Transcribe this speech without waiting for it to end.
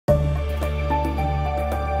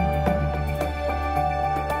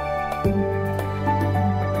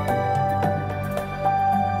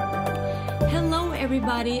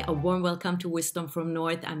everybody, a warm welcome to Wisdom from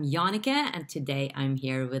North. I'm Jannecke, and today I'm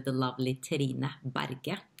here with the lovely Trine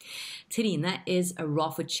Berge. Trine is a raw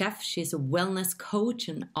food chef. She's a wellness coach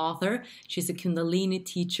and author. She's a Kundalini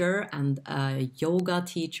teacher and a yoga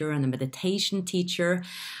teacher and a meditation teacher.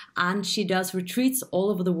 And she does retreats all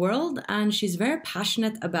over the world. And she's very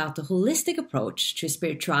passionate about the holistic approach to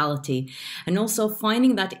spirituality and also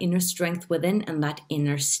finding that inner strength within and that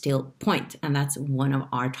inner still point. And that's one of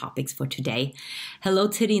our topics for today. Hello,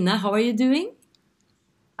 Trine. How are you doing?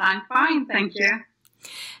 I'm fine, thank you.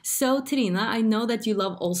 So, Trine, I know that you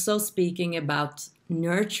love also speaking about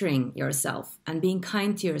nurturing yourself and being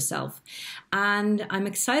kind to yourself. And I'm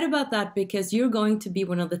excited about that because you're going to be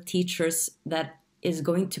one of the teachers that is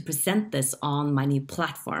going to present this on my new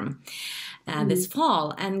platform this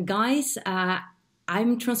fall. And guys,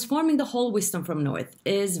 I'm transforming the whole Wisdom from North.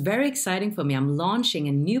 It's very exciting for me. I'm launching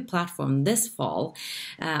a new platform this fall.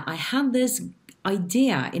 I have this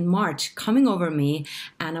idea in March coming over me,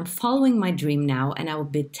 and I'm following my dream now, and I will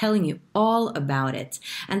be telling you all about it.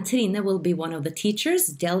 And Trine will be one of the teachers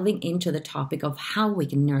delving into the topic of how we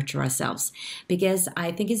can nurture ourselves, because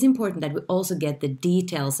I think it's important that we also get the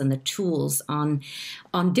details and the tools on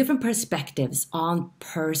different perspectives on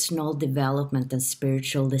personal development and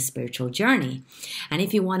the spiritual journey. And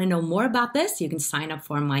if you want to know more about this, you can sign up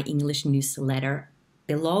for my English newsletter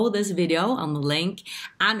below this video on the link,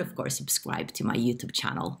 and of course subscribe to my YouTube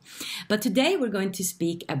channel. But today we're going to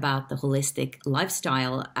speak about the holistic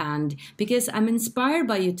lifestyle, and because I'm inspired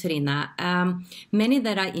by you, Trine, many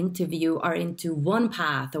that I interview are into one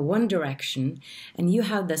path or one direction, and you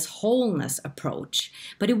have this wholeness approach.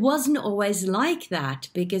 But it wasn't always like that,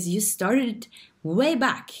 because you started way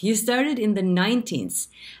back. You started in the 90s.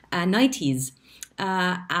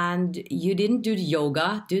 And you didn't do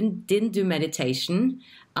yoga, didn't do meditation,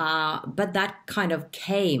 but that kind of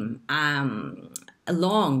came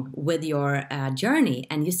along with your journey.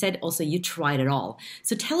 And you said also you tried it all.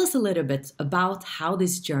 So tell us a little bit about how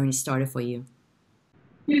this journey started for you.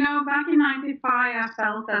 You know, back in '95, I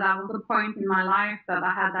felt that that was a point in my life that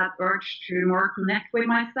I had that urge to more connect with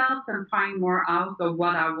myself and find more out of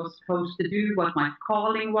what I was supposed to do, what my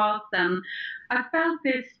calling was. And I felt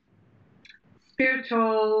this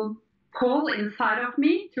spiritual pull inside of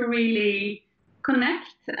me to really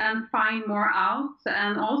connect and find more out,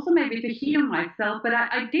 and also maybe to heal myself. But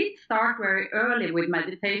I did start very early with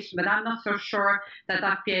meditation, but I'm not so sure that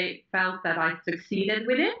I felt that I succeeded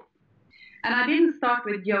with it. And I didn't start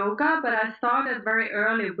with yoga, but I started very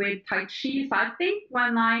early with Tai Chi. So I think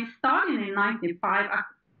when I started in '95, I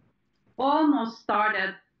almost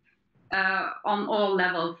started on all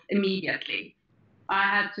levels immediately. I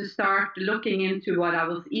had to start looking into what I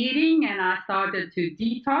was eating, and I started to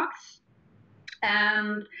detox.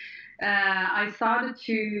 And I started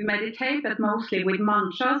to meditate, but mostly with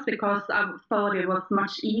mantras, because I thought it was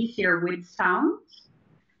much easier with sounds.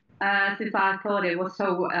 Since I thought it was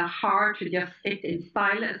so hard to just sit in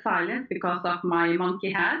silence because of my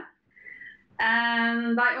monkey head.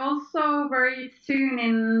 And I also very soon,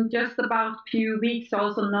 in just about a few weeks,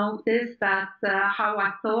 also noticed that how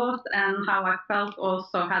I thought and how I felt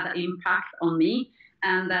also had an impact on me,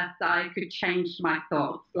 and that I could change my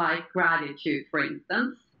thoughts, like gratitude, for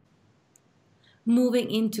instance.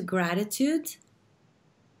 Moving into gratitude,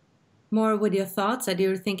 more with your thoughts, are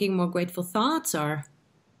you thinking more grateful thoughts, or?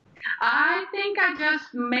 I think I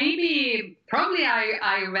just probably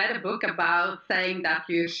I read a book about saying that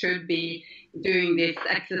you should be doing this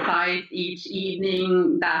exercise each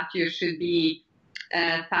evening, that you should be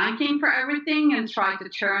thanking for everything and try to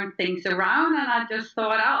turn things around. And I just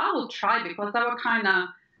thought I will try, because I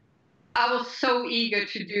was so eager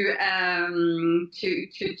to do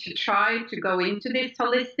to try to go into this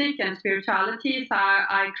holistic and spirituality. So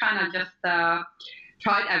I kind of just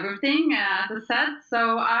tried everything, as I said.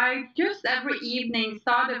 So I just every evening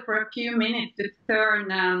started for a few minutes to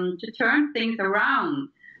turn things around.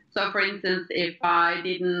 So, for instance, if I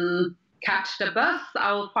didn't catch the bus,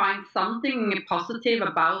 I will find something positive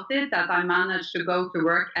about it, that I managed to go to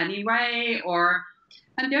work anyway,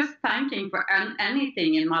 and just thanking for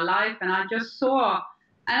anything in my life. And I just saw,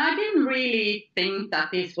 and I didn't really think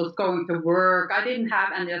that this was going to work. I didn't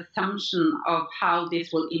have any assumption of how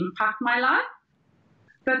this will impact my life.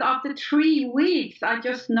 But after 3 weeks, I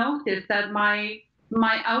just noticed that my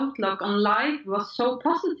outlook on life was so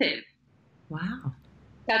positive. Wow.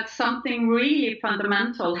 That something really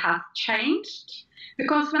fundamental has changed.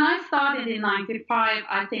 Because when I started in '95,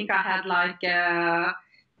 I think I had like, at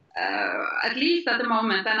least at the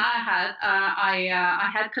moment, and I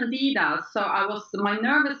had candida, so my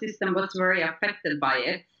nervous system was very affected by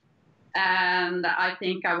it. And I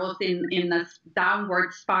think I was in a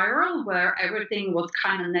downward spiral where everything was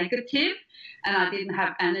kind of negative and I didn't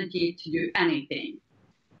have energy to do anything.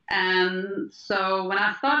 And so when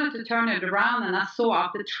I started to turn it around and I saw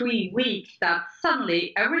after 3 weeks that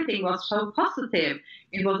suddenly everything was so positive,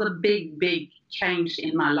 it was a big, big change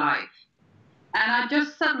in my life. And I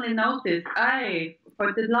just suddenly noticed, hey,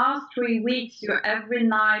 for the last 3 weeks, you every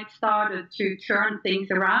night started to turn things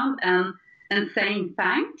around and saying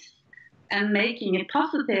thanks and making it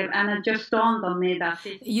positive, and it just dawned on me that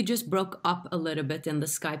You just broke up a little bit in the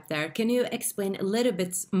Skype there. Can you explain a little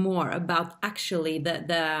bit more about actually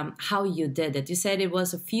the how you did it? You said it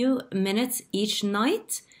was a few minutes each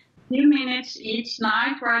night. Few minutes each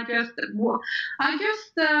night where I just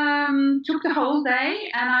took the whole day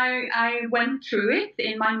and I went through it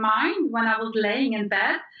in my mind when I was laying in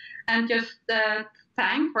bed and just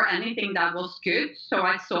thank for anything that was good. So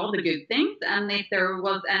I saw the good things, and if there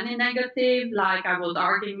was any negative, like I was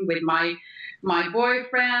arguing with my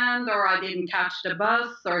boyfriend, or I didn't catch the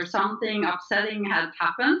bus, or something upsetting had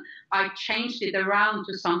happened, I changed it around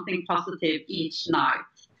to something positive each night.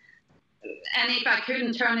 And if I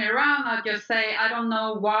couldn't turn it around, I'd just say, I don't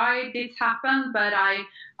know why this happened, but I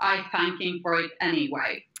thank him for it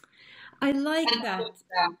anyway. I like that.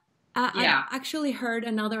 I actually heard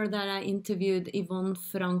another that I interviewed, Yvonne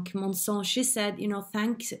Frank-Monson. She said, you know,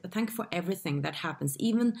 thank for everything that happens,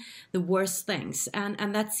 even the worst things.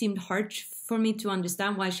 And that seemed hard for me to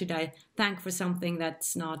understand. Why should I thank for something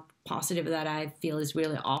that's not positive, that I feel is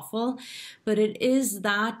really awful? But it is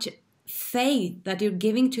that faith that you're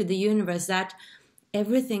giving to the universe, that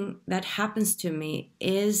everything that happens to me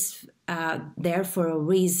is there for a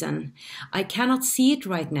reason. I cannot see it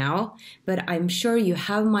right now, but I'm sure you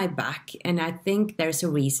have my back, and I think there's a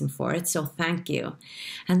reason for it, so thank you.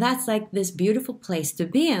 And that's like this beautiful place to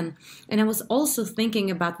be in. And I was also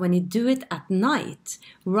thinking about when you do it at night,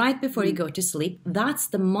 right before you go to sleep, that's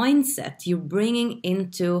the mindset you're bringing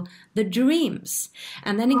into the dreams.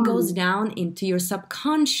 And then it goes down into your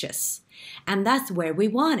subconscious, and that's where we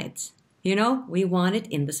want it. You know, we want it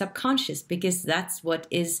in the subconscious because that's what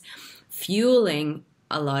is fueling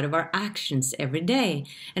a lot of our actions every day.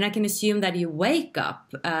 And I can assume that you wake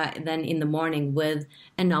up then in the morning with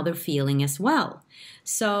another feeling as well.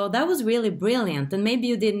 So that was really brilliant. And maybe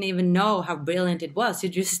you didn't even know how brilliant it was. You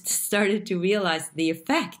just started to realize the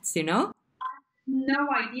effects, you know? No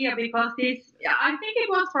idea, because I think it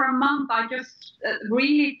was for a month. I just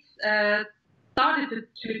really started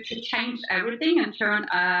to change everything and turn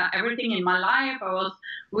everything in my life. I was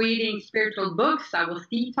reading spiritual books, I was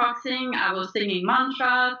detoxing, I was singing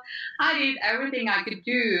mantras. I did everything I could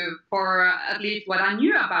do for at least what I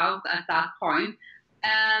knew about at that point.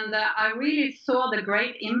 And I really saw the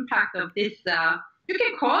great impact of this. You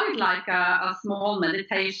can call it like a small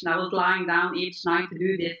meditation. I was lying down each night to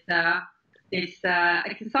do this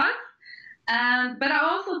exercise. But I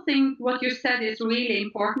also think what you said is really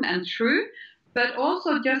important and true. But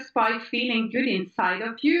also just by feeling good inside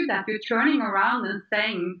of you, that you're turning around and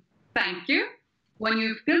saying thank you. When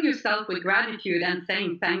you fill yourself with gratitude and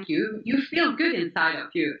saying thank you, you feel good inside of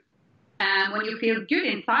you. And when you feel good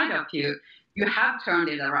inside of you, you have turned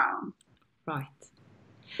it around. Right.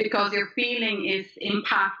 Because your feeling is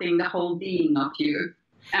impacting the whole being of you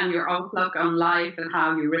and your outlook on life and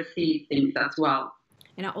how you receive things as well.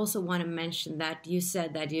 And I also want to mention that you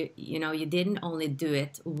said that you didn't only do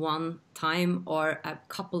it one time or a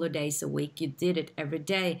couple of days a week. You did it every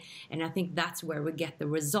day. And I think that's where we get the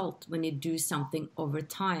result, when you do something over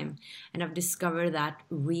time. And I've discovered that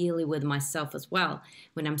really with myself as well.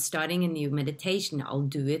 When I'm starting a new meditation, I'll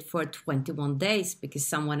do it for 21 days because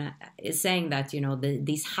someone is saying that,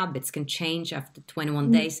 these habits can change after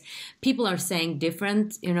 21 days. People are saying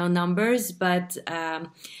different, numbers, but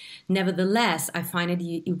nevertheless, I find it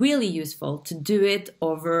really useful to do it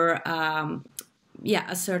over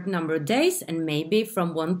a certain number of days, and maybe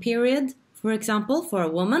from one period, for example, for a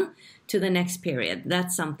woman, to the next period.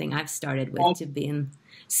 That's something I've started with, to be in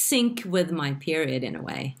sync with my period in a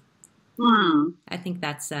way. I think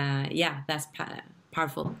that's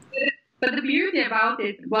powerful. But the beauty about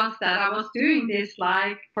it was that I was doing this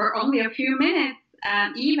like for only a few minutes.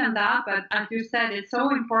 And even that, but as you said, it's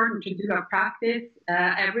so important to do a practice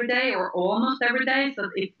every day or almost every day, so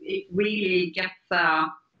it really gets,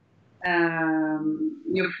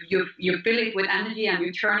 you fill it with energy and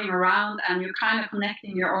you're turning around and you're kind of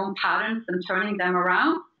connecting your own patterns and turning them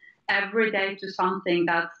around every day to something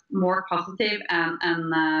that's more positive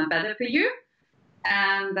and better for you.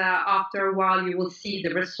 and after a while you will see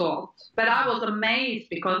the result. But I was amazed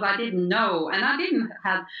because I didn't know, and I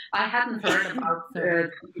hadn't heard about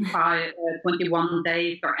 21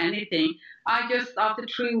 days or anything. I just after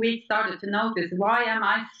 3 weeks started to notice, why am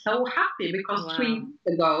I so happy? Because Wow. 3 weeks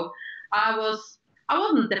ago I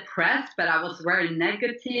wasn't depressed, but I was very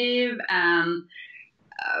negative and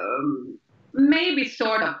maybe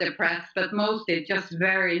sort of depressed, but mostly just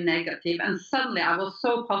very negative. And suddenly I was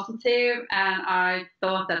so positive, and I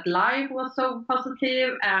thought that life was so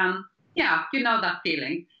positive, and yeah, you know that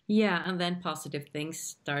feeling. Yeah, and then positive things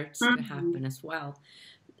starts to happen as well.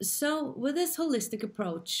 So, with this holistic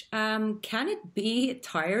approach, can it be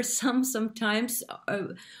tiresome sometimes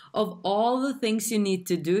of all the things you need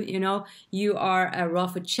to do? You know, you are a raw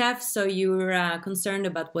food chef, so you're concerned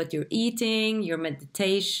about what you're eating, you're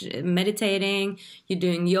meditating, you're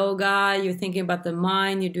doing yoga, you're thinking about the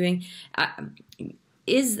mind, you're doing. I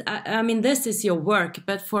mean, this is your work,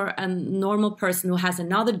 but for a normal person who has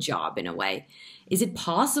another job in a way, is it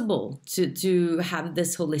possible to have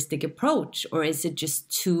this holistic approach, or is it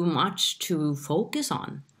just too much to focus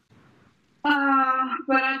on?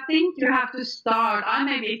 But I think you have to start.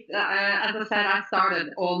 As I said, I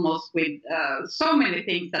started almost with so many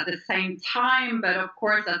things at the same time. But of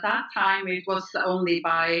course, at that time, it was only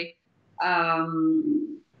by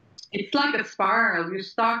it's like a spiral. You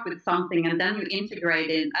start with something and then you integrate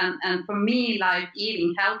it. And for me, like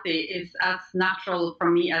eating healthy is as natural for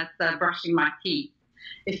me as brushing my teeth.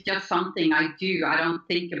 It's just something I do. I don't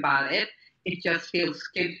think about it. It just feels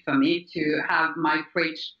good for me to have my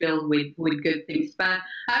fridge filled with good things. But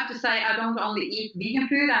I have to say, I don't only eat vegan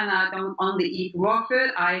food and I don't only eat raw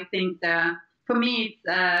food. I think for me,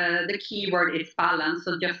 the key word is balance.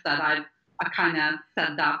 So just that I kind of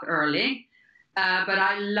said that early. But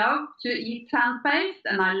I love to eat plant-based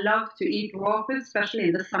and I love to eat raw food, especially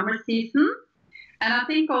in the summer season. And I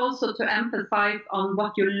think also to emphasize on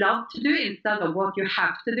what you love to do instead of what you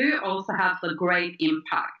have to do also has a great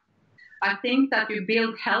impact. I think that you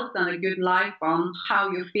build health and a good life on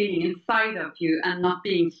how you're feeling inside of you and not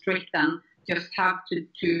being strict and just have to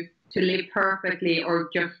live perfectly or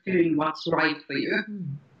just doing what's right for you.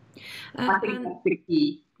 I think that's the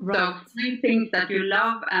key. Right. So find things that you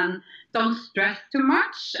love and don't stress too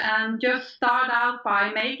much and just start out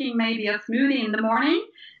by making maybe a smoothie in the morning.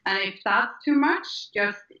 And if that's too much,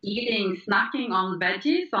 just snacking on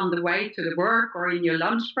veggies on the way to the work or in your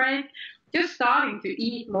lunch break. Just starting to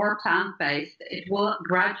eat more plant-based, it will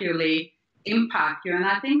gradually impact you. And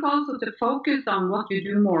I think also to focus on what you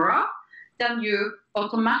do more of, then you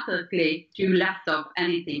automatically do less of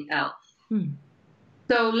anything else.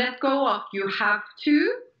 So let go of you have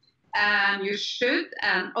to, and you should,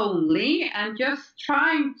 and only, and just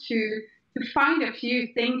trying to find a few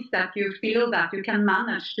things that you feel that you can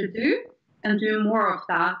manage to do, and do more of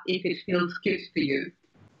that if it feels good for you.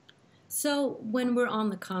 So when we're on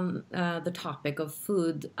the topic of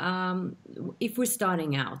food, if we're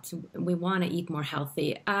starting out, we want to eat more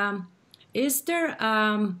healthy. Is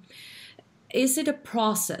it a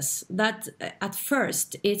process that at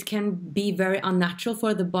first it can be very unnatural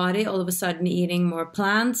for the body, all of a sudden eating more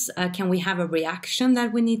plants? Can we have a reaction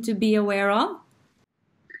that we need to be aware of?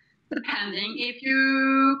 Depending. If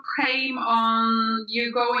you came on,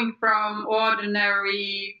 you're going from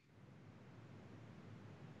ordinary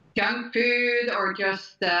junk food or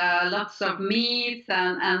just lots of meats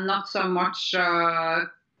and not so much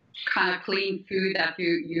kind of clean food that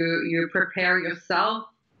you prepare yourself,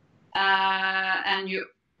 and you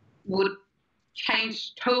would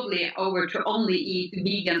change totally over to only eat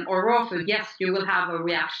vegan or raw food, yes, you will have a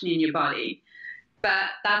reaction in your body.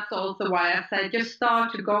 But that's also why I said just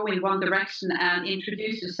start to go in one direction and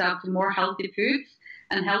introduce yourself to more healthy foods.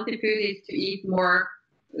 And healthy food is to eat more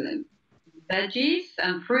veggies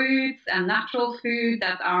and fruits and natural food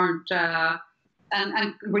that aren't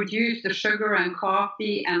and reduce the sugar and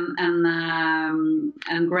coffee and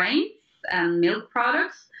grains and milk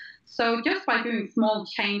products. So just by doing small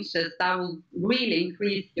changes, that will really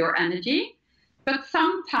increase your energy. But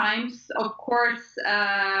sometimes, of course,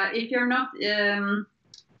 if you're not,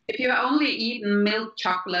 if you're only eating milk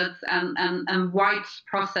chocolates and white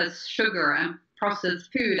processed sugar and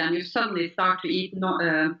processed food, and you suddenly start to eat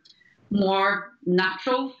more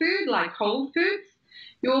natural food, like whole foods,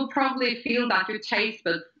 you will probably feel that your taste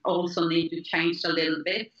buds also need to change a little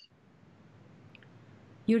bit.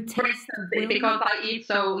 Your taste because I eat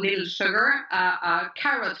so little sugar,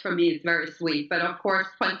 carrot for me is very sweet. But of course,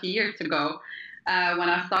 20 years ago, when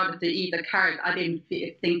I started to eat a carrot, I didn't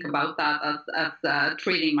think about that as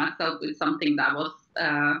treating myself with something that was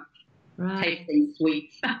tasting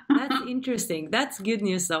sweets. That's interesting. That's good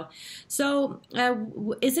news, though. So,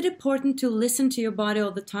 is it important to listen to your body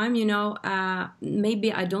all the time? You know,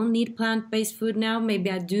 maybe I don't need plant-based food now. Maybe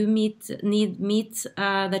I do need meat.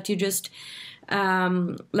 That you just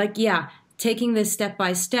taking this step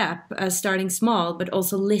by step, starting small, but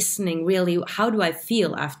also listening. Really, how do I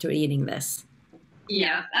feel after eating this?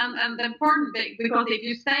 Yes, and the important thing, because if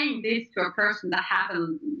you're saying this to a person that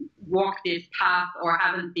haven't walked this path or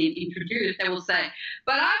haven't been introduced, they will say,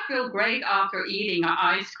 but I feel great after eating an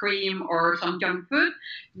ice cream or some junk food.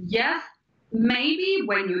 Yes, maybe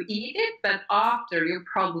when you eat it, but after you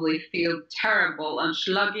probably feel terrible and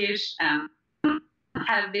sluggish and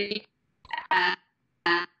heavy and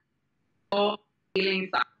all feelings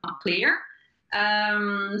are not clear.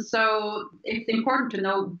 So it's important to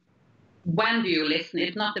know when do you listen.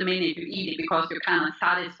 It's not the minute you eat it, because you're kind of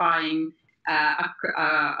satisfying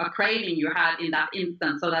a craving you had in that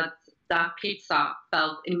instant. So that pizza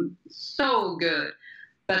felt so good,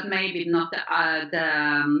 but maybe not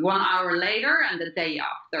the 1 hour later and the day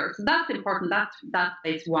after. So that's important. That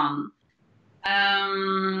is one.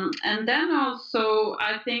 And then also,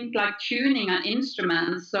 I think, like tuning an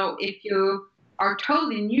instrument. So if you are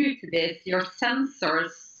totally new to this, your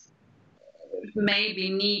sensors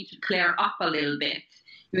maybe need to clear up a little bit.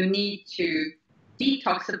 You need to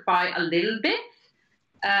detoxify a little bit,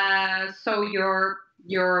 so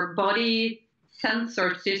your body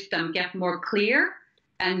sensor system get more clear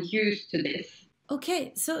and used to this.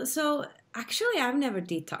 Okay, so actually, I've never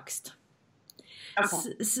detoxed.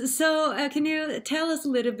 Okay. So can you tell us a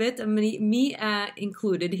little bit, me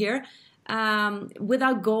included here,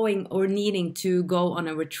 without going or needing to go on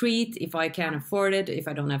a retreat, if I can't afford it, if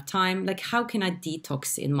I don't have time, like how can I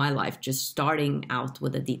detox in my life, just starting out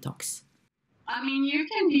with a detox? I mean, you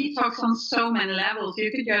can detox on so many levels. You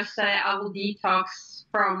could just say, I will detox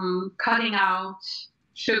from cutting out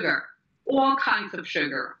sugar, all kinds of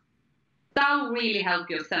sugar. That will really help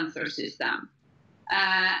your sensor system.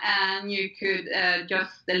 And you could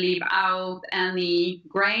just leave out any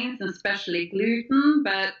grains, especially gluten,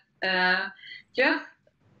 but I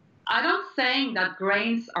don't saying that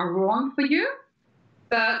grains are wrong for you,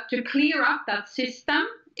 but to clear up that system,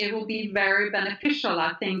 it will be very beneficial,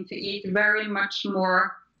 I think, to eat very much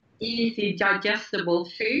more easy digestible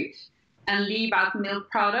food and leave out milk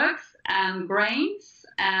products and grains,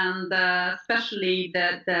 and especially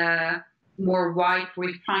the more white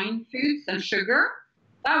refined foods and sugar.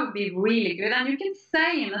 That would be really good. And you can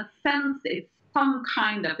say, in a sense, it's some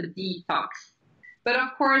kind of a detox. But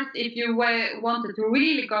of course, if you wanted to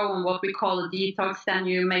really go on what we call a detox, then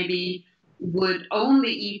you maybe would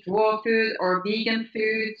only eat raw food or vegan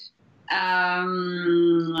food,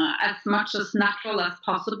 as much as natural as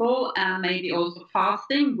possible, and maybe also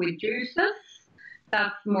fasting with juices.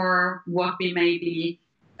 That's more what we maybe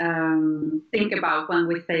think about when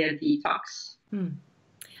we say a detox.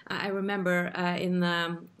 I remember in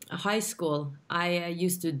high school, I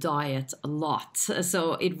used to diet a lot.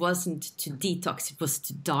 So it wasn't to detox, it was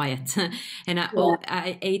to diet. And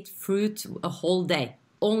I ate fruit a whole day,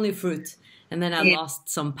 only fruit. And then I lost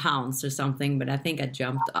some pounds or something, but I think I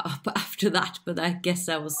jumped up after that. But I guess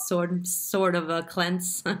that was sort of a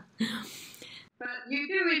cleanse. But you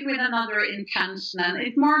do it with another intention, and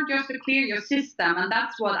it's more just to clear your system. And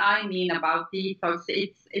that's what I mean about detox.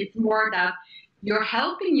 It's more that you're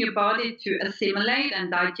helping your body to assimilate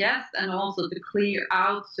and digest, and also to clear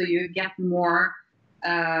out, so you get more.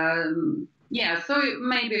 So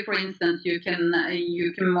maybe, for instance, you can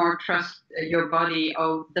more trust your body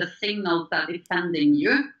of the signals that it's sending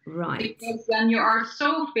you. Right. Because when you are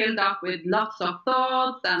so filled up with lots of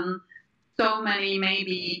thoughts and so many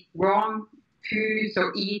maybe wrong foods,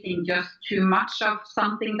 or eating just too much of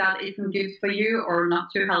something that isn't good for you or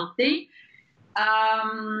not too healthy,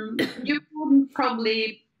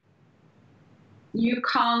 you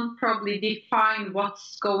can't probably define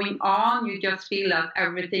what's going on. You just feel that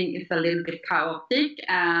everything is a little bit chaotic,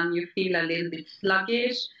 and you feel a little bit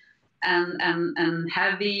sluggish and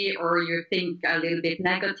heavy, or you think a little bit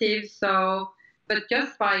negative. So, but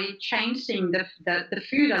just by changing the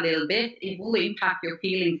food a little bit, it will impact your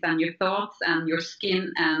feelings and your thoughts and your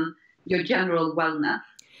skin and your general wellness.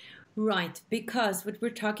 Right, because what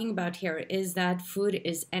we're talking about here is that food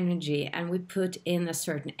is energy, and we put in a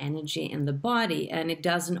certain energy in the body, and it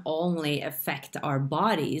doesn't only affect our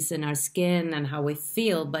bodies and our skin and how we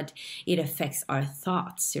feel, but it affects our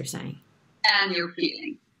thoughts, you're saying? And your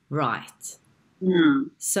feeling. Right.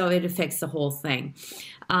 So it affects the whole thing.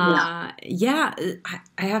 Yeah,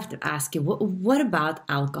 I have to ask you, what about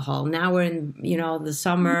alcohol? Now we're in, the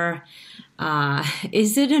summer.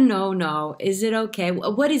 Is it a no? Is it okay?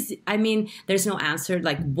 What is, I mean, there's no answer,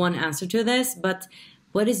 like one answer to this, but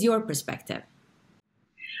what is your perspective?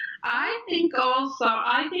 I think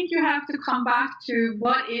you have to come back to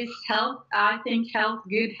what is health. I think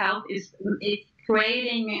good health is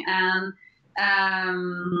creating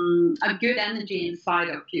a good energy inside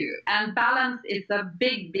of you. And balance is a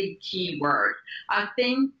big, big key word. I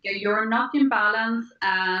think you're not in balance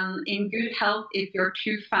and in good health if you're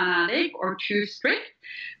too fanatic or too strict.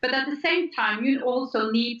 But at the same time, you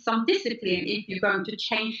also need some discipline if you're going to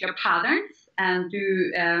change your patterns and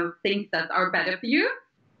do things that are better for you.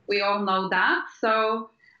 We all know that. So,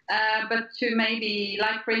 but to maybe,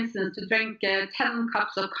 like for instance, to drink 10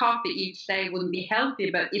 cups of coffee each day wouldn't be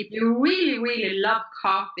healthy. But if you really, really love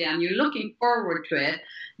coffee and you're looking forward to it,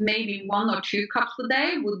 maybe 1 or 2 cups a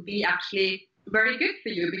day would be actually very good for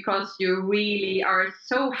you because you really are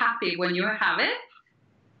so happy when you have it.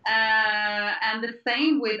 And the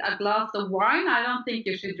same with a glass of wine. I don't think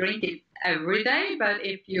you should drink it every day, but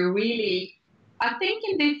if you really, I think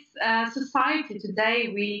in this society today,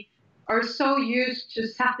 we are so used to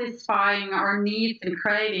satisfying our needs and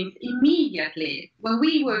cravings immediately. When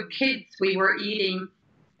we were kids, we were eating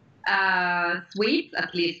sweets,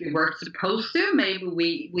 at least we were supposed to. Maybe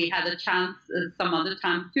we had a chance some other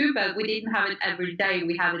times too, but we didn't have it every day.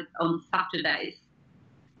 We had it on Saturdays.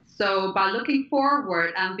 So by looking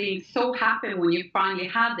forward and being so happy when you finally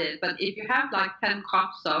had it, but if you have like 10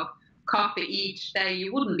 cups of coffee each day,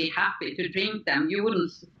 you wouldn't be happy to drink them. You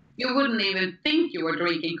wouldn't even think you were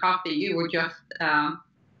drinking coffee. You were just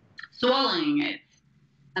swallowing it.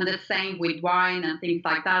 And the same with wine and things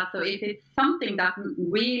like that. So if it's something that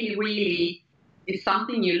really, really is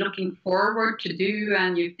something you're looking forward to do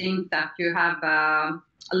and you think that you have a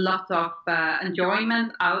lot of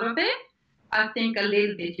enjoyment out of it, I think a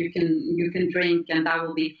little bit you can drink and that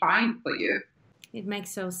will be fine for you. It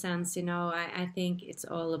makes so sense. I think it's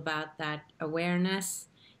all about that awareness,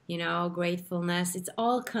 gratefulness. It's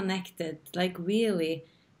all connected. Like really,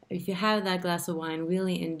 if you have that glass of wine,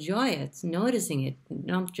 really enjoy it, noticing it,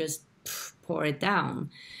 not just pour it down.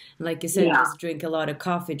 Like you said, just drink a lot of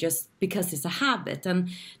coffee just because it's a habit. And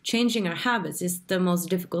changing our habits is the most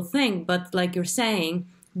difficult thing. But like you're saying,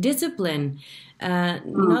 discipline,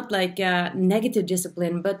 not like negative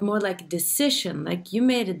discipline, but more like decision. Like you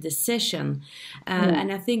made a decision,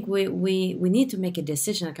 and I think we need to make a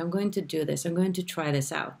decision. Like I'm going to do this. I'm going to try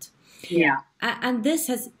this out. Yeah. And this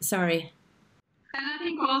has sorry. And I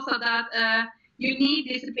think also that you need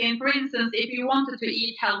discipline. For instance, if you wanted to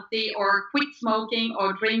eat healthy or quit smoking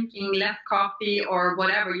or drinking less coffee or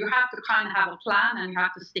whatever, you have to kind of have a plan and you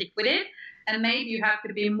have to stick with it. And maybe you have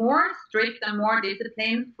to be more strict and more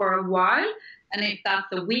disciplined for a while. And if that's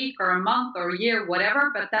a week or a month or a year,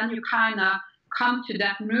 whatever, but then you kind of come to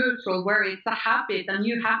that neutral where it's a habit, a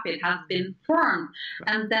new habit has been formed.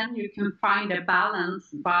 And then you can find a balance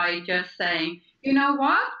by just saying, you know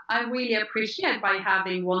what, I really appreciate by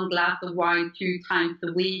having 1 glass of wine 2 times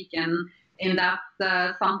a week. And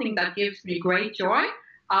that's something that gives me great joy.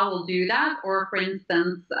 I will do that. Or for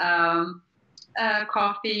instance,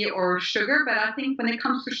 coffee or sugar, but I think when it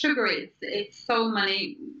comes to sugar, it's so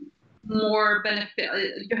many more benefit.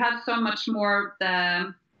 You have so much more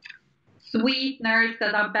the sweeteners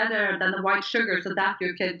that are better than the white sugar, so that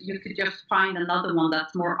you could just find another one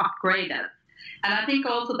that's more upgraded. And I think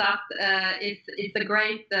also that it's a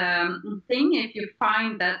great thing if you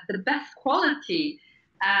find that the best quality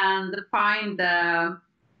and find a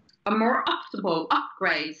more optimal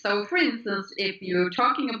upgrade. So for instance, if you're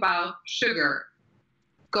talking about sugar,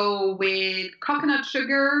 go with coconut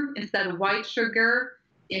sugar instead of white sugar.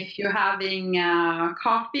 If you're having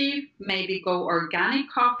coffee, maybe go organic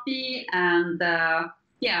coffee. And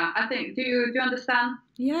I think, do you understand?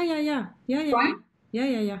 Yeah. Right?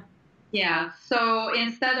 Yeah. Yeah, so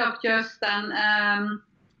instead of just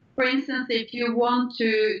for instance, if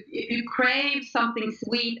you crave something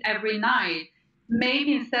sweet every night,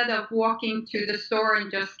 maybe instead of walking to the store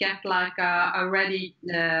and just get like a ready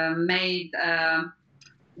made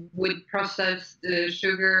with processed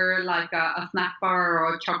sugar, like a snack bar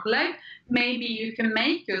or a chocolate, maybe you can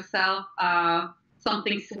make yourself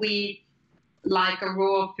something sweet, like a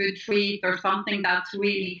raw food treat or something that's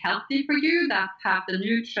really healthy for you, that have the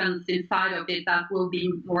nutrients inside of it that will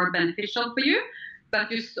be more beneficial for you, but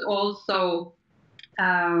just also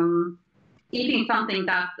eating something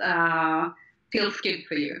that feels good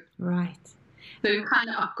for you. Right. So you're kind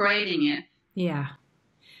of upgrading it. Yeah.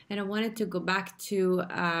 And I wanted to go back to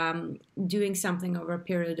doing something over a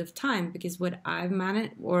period of time, because what I've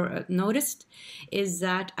managed or noticed is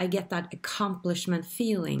that I get that accomplishment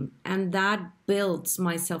feeling, and that builds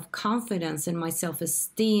my self-confidence and my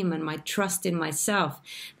self-esteem and my trust in myself,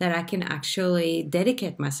 that I can actually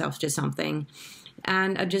dedicate myself to something.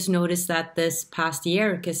 And I just noticed that this past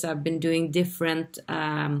year, because I've been doing different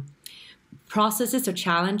processes or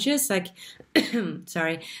challenges, like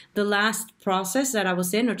sorry, the last process that I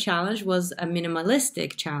was in or challenge was a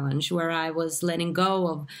minimalistic challenge, where I was letting go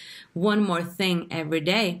of one more thing every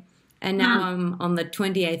day. And now I'm on the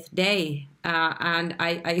 28th day, and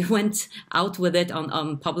I went out with it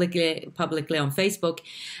on publicly on Facebook,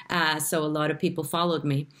 so a lot of people followed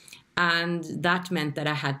me. And that meant that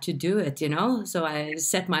I had to do it, so I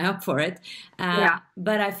set my up for it.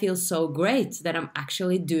 But I feel so great that I'm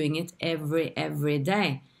actually doing it every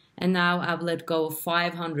day. And now I've let go of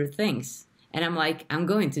 500 things. And I'm like, I'm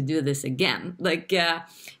going to do this again. Like,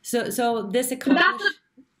 so this accomplished...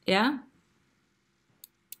 Yeah?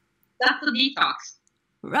 That's a detox.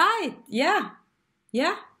 Right, yeah.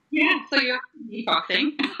 Yeah, so you're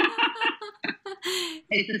detoxing.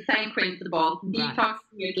 It's the same principle.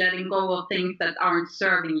 Detoxing is letting go of things that aren't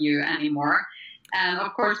serving you anymore. And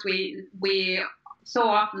of course, we so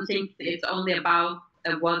often think it's only about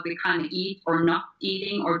what we kind of eat or not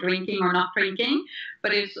eating, or drinking or not drinking.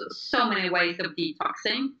 But it's so many ways of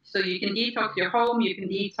detoxing. So you can detox your home, you can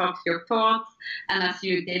detox your thoughts. And as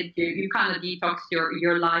you did, you kind of detox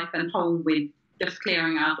your life and home with just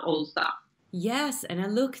clearing out old stuff. Yes, and I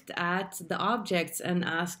looked at the objects and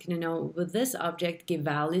asked, will this object give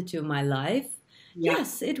value to my life? Yeah.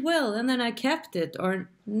 Yes, it will. And then I kept it, or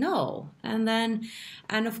no. And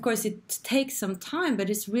of course it takes some time, but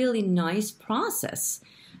it's really nice process.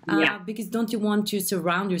 Because don't you want to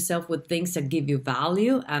surround yourself with things that give you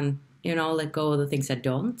value and, let go of the things that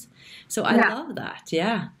don't? So I love that.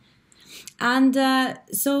 Yeah. And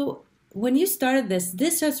so when you started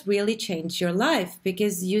this has really changed your life,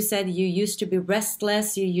 because you said you used to be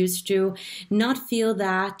restless, you used to not feel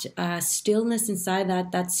that stillness inside,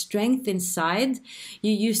 that strength inside.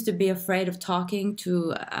 You used to be afraid of talking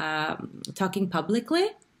publicly.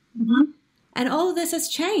 Mm-hmm. And all of this has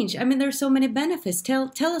changed. I mean, there's so many benefits.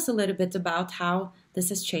 Tell us a little bit about how this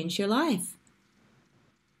has changed your life.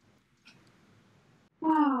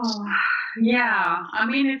 Oh, yeah. I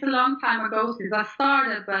mean, it's a long time ago since I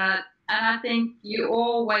started, and I think you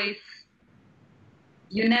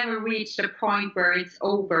never reach the point where it's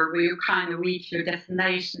over, where you kind of reach your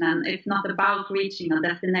destination. And it's not about reaching a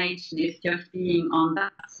destination, it's just being on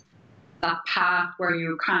that path where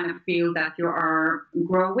you kind of feel that you are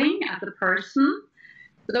growing as a person.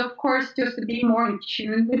 But of course, just to be more in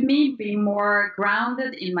tune with me, be more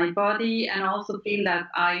grounded in my body, and also feel that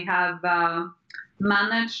I have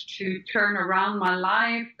managed to turn around my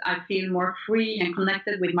life. I feel more free and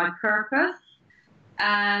connected with my purpose,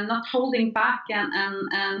 and not holding back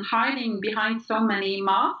and hiding behind so many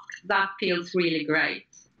masks. That feels really great.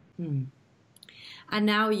 And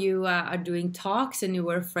now you are doing talks, and you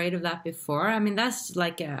were afraid of that before. I mean, that's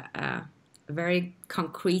like a very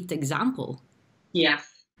concrete example. Yes.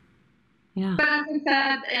 Yeah. But as I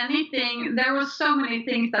said, there were so many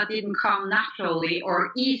things that didn't come naturally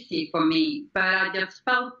or easy for me, but I just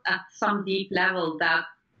felt at some deep level that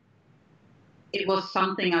it was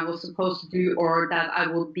something I was supposed to do, or that I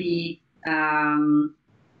would be growing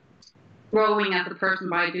as a person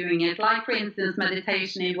by doing it. Like, for instance,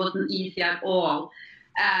 meditation, it wasn't easy at all.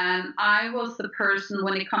 And I was the person,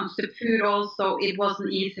 when it comes to food also, it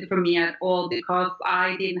wasn't easy for me at all, because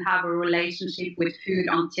I didn't have a relationship with food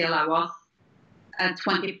until I was at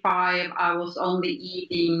 25. I was only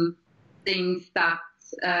eating things that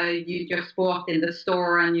you just bought in the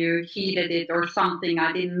store and you heated it or something.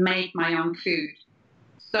 I didn't make my own food.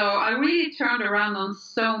 So I really turned around on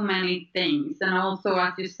so many things. And also,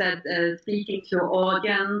 as you said, speaking to your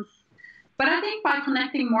audience. But I think by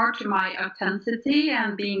connecting more to my authenticity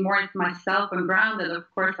and being more into myself and grounded, of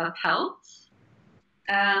course, that helps.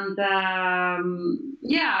 And I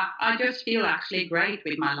just feel actually great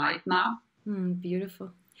with my life now.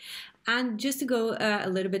 Beautiful. And just to go a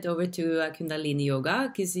little bit over to Kundalini Yoga,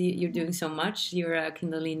 because you're doing so much. You're a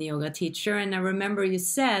Kundalini Yoga teacher. And I remember you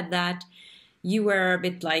said that you were a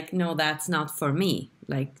bit like, no, that's not for me.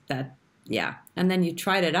 Like that, yeah. And then you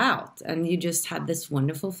tried it out and you just had this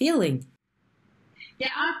wonderful feeling. Yeah,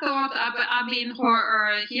 I thought I've been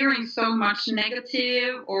hearing so much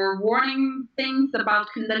negative or warning things about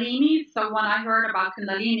Kundalini. So when I heard about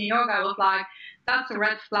Kundalini Yoga, I was like, that's a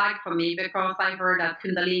red flag for me, because I heard that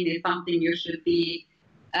Kundalini is something you should be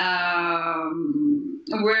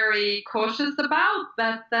very cautious about.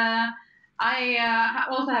 But I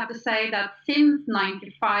also have to say that since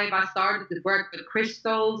 '95, I started to work with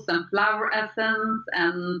crystals and flower essence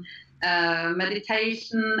and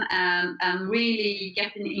meditation and really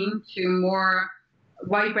getting into more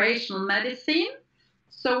vibrational medicine.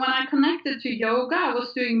 So when I connected to yoga, I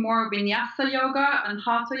was doing more vinyasa yoga and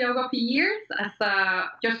hatha yoga for years as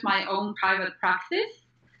just my own private practice.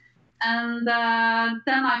 And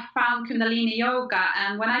then I found Kundalini yoga.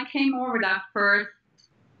 And when I came over that first,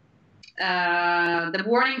 the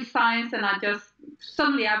warning signs, and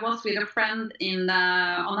suddenly I was with a friend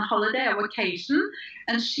on a holiday, a vacation,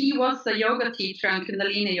 and she was a yoga teacher and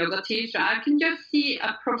Kundalini yoga teacher. I can just see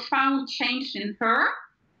a profound change in her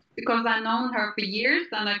because I've known her for years,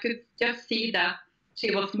 and I could just see that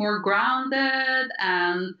she was more grounded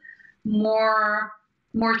and more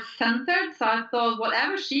centered. So I thought,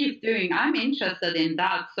 whatever she's doing, I'm interested in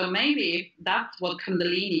that. So maybe if that's what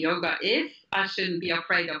Kundalini yoga is, I shouldn't be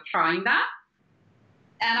afraid of trying that.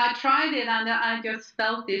 And I tried it, and I just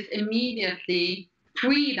felt this immediately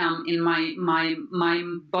freedom in my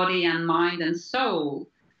body and mind and soul.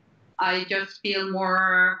 I just feel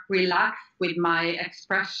more relaxed with my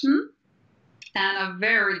expression and a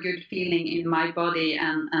very good feeling in my body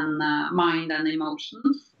and mind and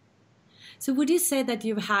emotions. So would you say that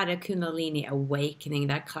you've had a Kundalini awakening,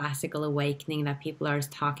 that classical awakening that people are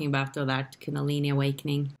talking about, or that Kundalini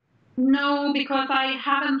awakening? No, because I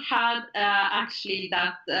haven't had actually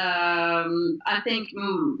that. I think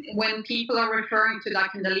when people are referring to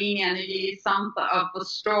that Kundalini energy, some of the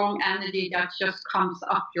strong energy that just comes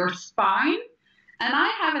up your spine. And I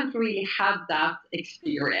haven't really had that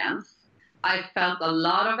experience. I felt a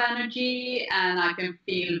lot of energy and I can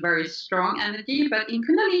feel very strong energy. But in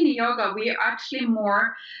Kundalini yoga, we are actually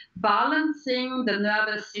more balancing the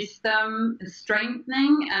nervous system,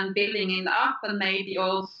 strengthening and building it up, and maybe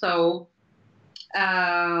also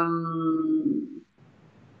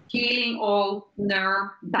healing all nerve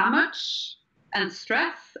damage and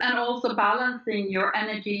stress, and also balancing your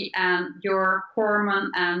energy and your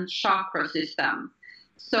hormone and chakra system.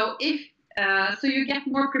 So so you get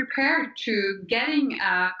more prepared to getting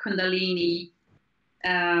a Kundalini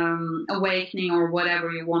awakening, or whatever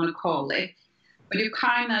you want to call it. But you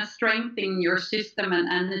kind of strengthen your system and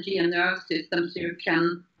energy and nervous system so you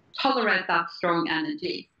can tolerate that strong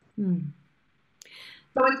energy.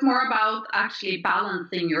 So it's more about actually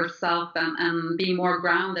balancing yourself and being more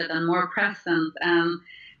grounded and more present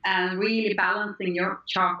and really balancing your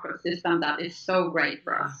chakra system. That is so great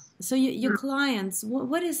for us. So your clients,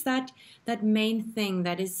 what is that main thing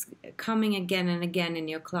that is coming again and again in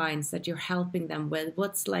your clients that you're helping them with?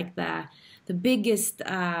 What's like the biggest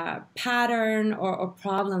pattern or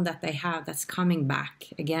problem that they have that's coming back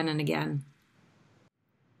again and again?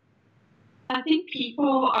 I think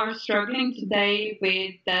people are struggling today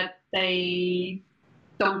with that they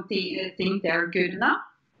don't think they're good enough.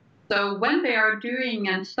 So when they are doing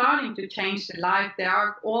and starting to change their life, they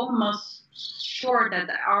are almost sure that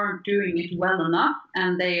they aren't doing it well enough,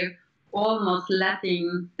 and they're almost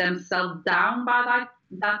letting themselves down by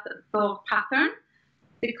that thought pattern.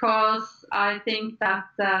 Because I think that,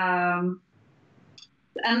 and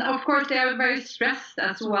of course they are very stressed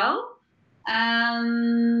as well.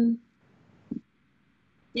 And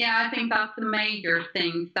yeah, I think that's the major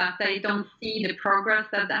thing, that they don't see the progress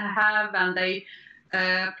that they have, and they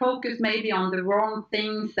focus maybe on the wrong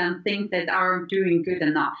things and think that aren't doing good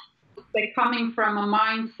enough. They're coming from a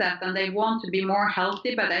mindset and they want to be more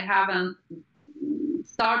healthy, but they haven't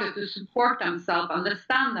started to support themselves,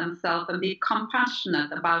 understand themselves, and be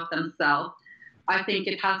compassionate about themselves. I think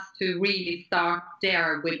it has to really start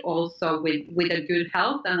there with a good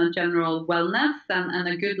health and a general wellness and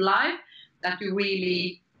a good life, that you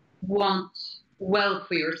really want well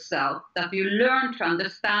for yourself, that you learn to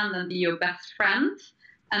understand and be your best friend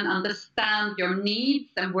and understand your needs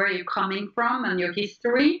and where you're coming from and your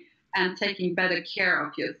history, and taking better care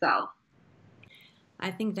of yourself. I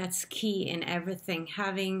think that's key in everything,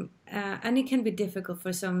 having, and it can be difficult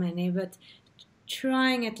for so many, but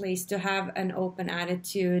trying at least to have an open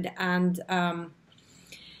attitude and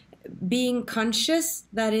being conscious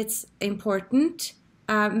that it's important.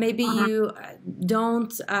 Maybe you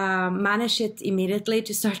don't manage it immediately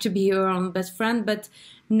to start to be your own best friend, but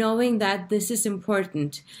knowing that this is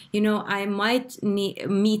important. You know, I might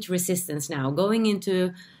meet resistance now going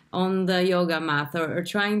into on the yoga mat or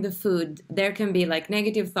trying the food. There can be like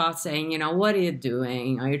negative thoughts saying, you know, what are you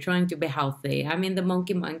doing? Are you trying to be healthy? I mean, the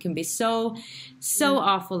monkey mind can be so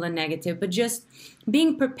awful and negative, but just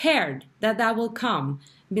being prepared that will come.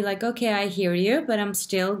 Be like, okay, I hear you, but I'm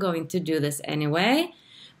still going to do this anyway.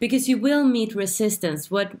 because you will meet resistance.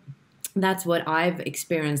 That's what I've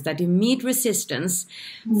experienced, that you meet resistance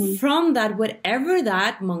from that, whatever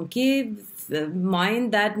that monkey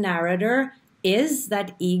mind, that narrator is,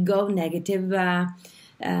 that ego, negative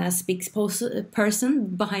speaks person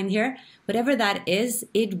behind here, whatever that is,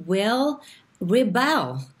 it will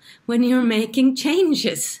rebel when you're making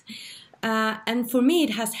changes. And for me,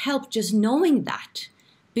 it has helped just knowing that,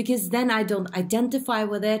 because then I don't identify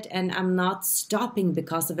with it and I'm not stopping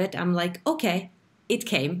because of it. I'm like, okay, it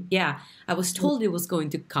came. Yeah, I was told it was going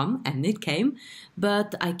to come and it came,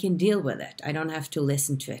 but I can deal with it. I don't have to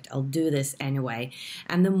listen to it. I'll do this anyway.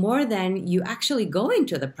 And the more then you actually go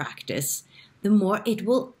into the practice, the more it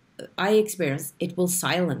will, I experience, it will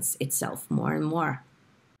silence itself more and more.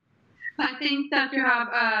 I think that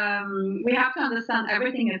we have to understand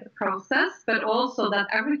everything is a process, but also that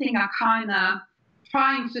everything are kind of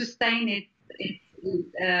trying to sustain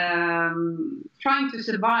trying to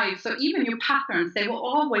survive. So even your patterns, they will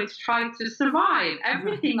always try to survive.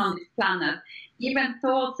 Everything on this planet, even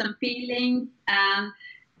thoughts and feelings, and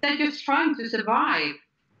they're just trying to survive.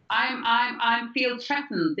 I feel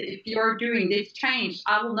threatened if you're doing this change.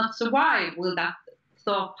 I will not survive with that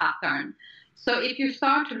thought pattern. So if you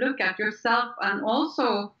start to look at yourself, and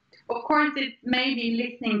also, of course, it may be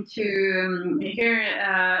listening to here.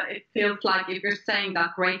 It feels like if you're saying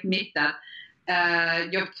that great myth that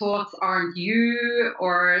your thoughts aren't you,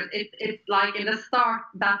 or it's like in the start,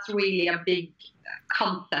 that's really a big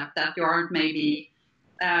concept that you aren't maybe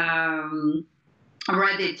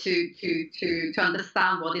ready to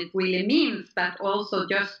understand what it really means, but also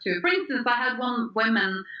just to, for instance, I had one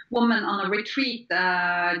woman on a retreat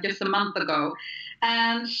just a month ago,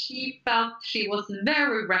 and she felt she was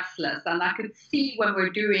very restless, and I could see when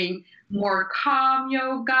we're doing more calm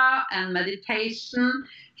yoga and meditation,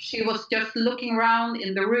 she was just looking around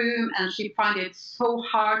in the room and she found it so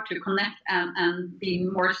hard to connect and be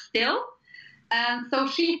more still. And so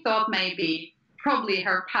she thought probably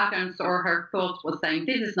her patterns or her thoughts was saying,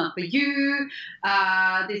 this is not for you,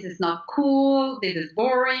 this is not cool, this is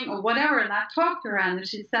boring, or whatever. And I talked to her and I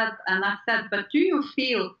said, but do you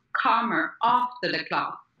feel calmer after the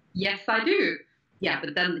class? Yes, I do. Yeah,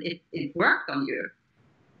 but then it worked on you.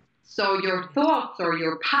 So your thoughts or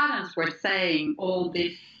your patterns were saying all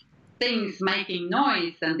these things, making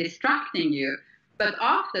noise and distracting you. But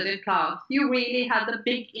after the class, you really had a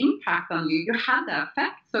big impact on you. You had the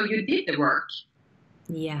effect, so you did the work.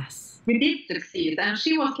 Yes. You did succeed. And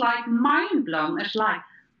she was like mind blown. It's like,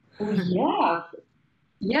 oh,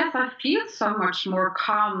 yes, I feel so much more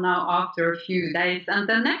calm now after a few days. And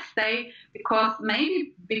the next day, because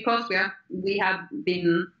we have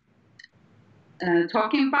been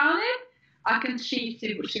talking about it, I can see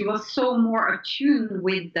she was so more attuned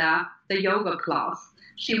with the yoga class.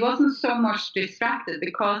 She wasn't so much distracted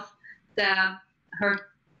because her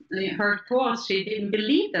thoughts, she didn't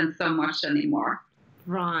believe them so much anymore.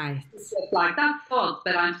 Right. It's like that thought,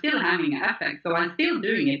 but I'm still having an effect, so I'm still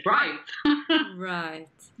doing it right. Right.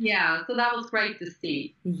 Yeah, so that was great to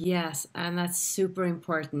see. Yes, and that's super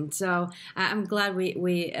important. So I'm glad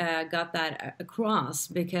we got that across,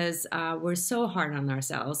 because we're so hard on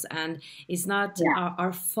ourselves, and it's not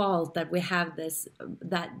our fault that we have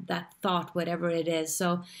that thought, whatever it is.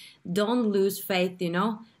 So don't lose faith, be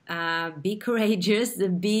courageous,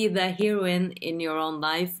 be the heroine in your own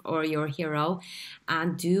life, or your hero,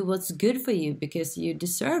 and do what's good for you, because you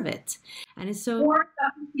deserve it. And it's so. Or it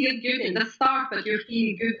doesn't feel good in the start, but you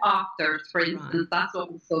feel good after. For instance, that's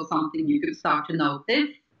also something you could start to notice,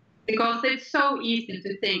 because it's so easy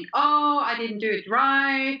to think, oh, I didn't do it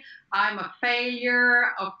right, I'm a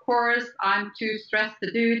failure, of course, I'm too stressed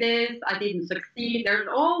to do this, I didn't succeed. There's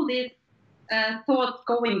all these thoughts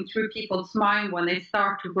going through people's mind when they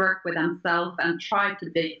start to work with themselves and try to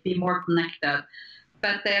be more connected.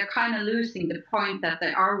 But they're kind of losing the point that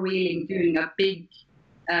they are really doing a big,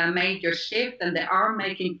 major shift, and they are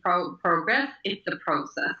making progress. It's a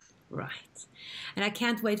process. Right. And I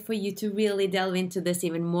can't wait for you to really delve into this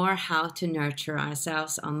even more, how to nurture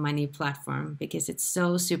ourselves on my new platform, because it's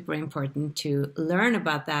so super important to learn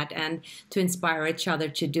about that and to inspire each other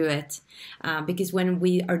to do it. Because when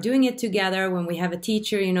we are doing it together, when we have a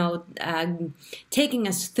teacher, taking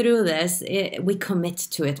us through this, we commit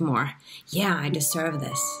to it more. Yeah, I deserve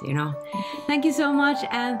this, Thank you so much.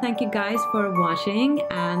 And thank you guys for watching.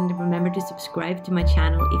 And remember to subscribe to my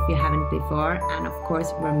channel if you haven't before. And of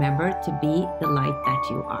course, remember to be the light that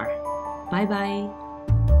you are. Bye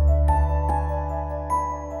bye.